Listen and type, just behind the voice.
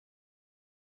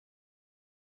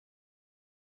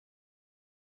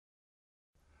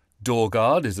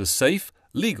Dorgard is a safe,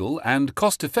 legal and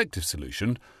cost-effective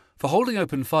solution for holding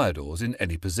open fire doors in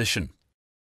any position.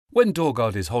 When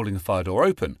Dorgard is holding a fire door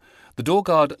open, the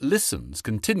Dorgard listens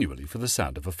continually for the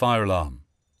sound of a fire alarm.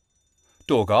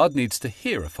 Dorgard needs to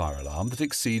hear a fire alarm that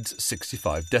exceeds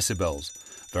 65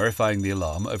 decibels, verifying the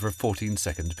alarm over a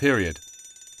 14-second period.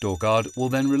 Dorgard will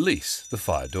then release the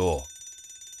fire door.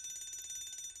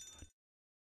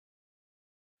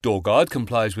 Dorgard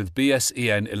complies with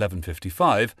BSEN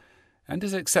 1155 and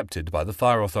is accepted by the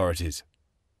fire authorities.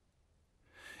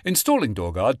 Installing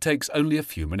Dorgard takes only a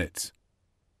few minutes.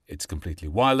 It's completely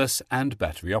wireless and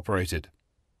battery-operated.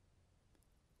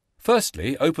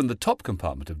 Firstly, open the top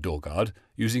compartment of Dorgard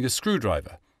using a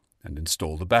screwdriver and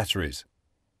install the batteries.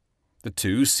 The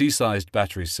 2 C-sized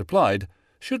batteries supplied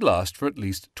should last for at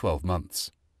least 12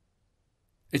 months.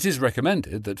 It is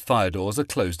recommended that fire doors are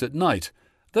closed at night.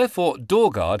 Therefore,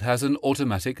 Dorgard has an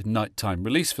automatic nighttime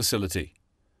release facility.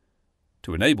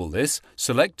 To enable this,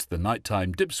 select the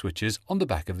nighttime dip switches on the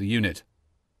back of the unit.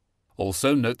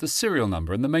 Also note the serial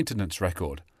number in the maintenance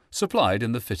record, supplied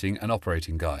in the fitting and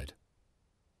operating guide.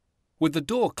 With the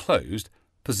door closed,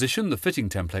 position the fitting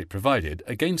template provided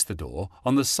against the door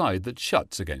on the side that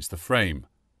shuts against the frame.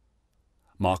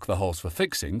 Mark the holes for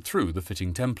fixing through the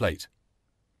fitting template.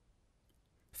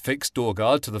 Fix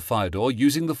Dorgard to the fire door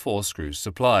using the 4 screws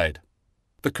supplied.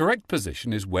 The correct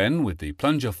position is when, with the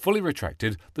plunger fully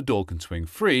retracted, the door can swing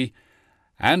free,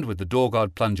 and with the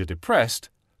Dorgard plunger depressed,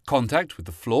 contact with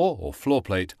the floor or floor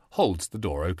plate holds the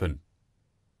door open.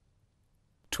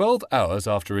 12 hours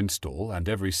after install and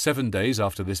every 7 days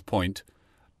after this point,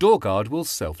 Dorgard will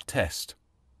self-test.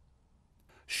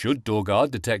 Should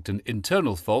Dorgard detect an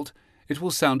internal fault, it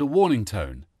will sound a warning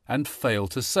tone and fail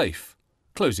to safe,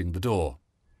 closing the door.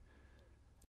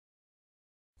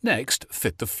 Next,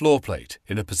 fit the floor plate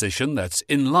in a position that's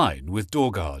in line with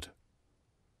Dorgard.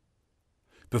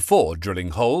 Before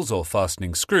drilling holes or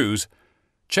fastening screws,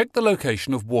 check the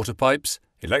location of water pipes,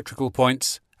 electrical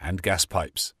points and gas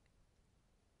pipes.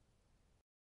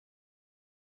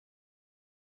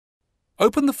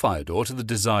 Open the fire door to the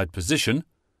desired position,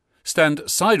 stand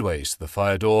sideways to the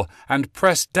fire door and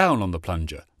press down on the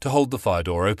plunger to hold the fire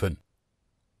door open.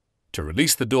 To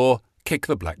release the door, kick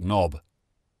the black knob.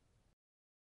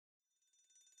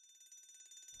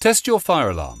 Test your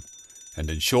fire alarm and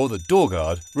ensure that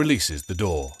Dorgard releases the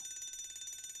door.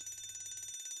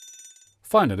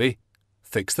 Finally,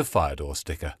 fix the fire door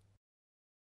sticker.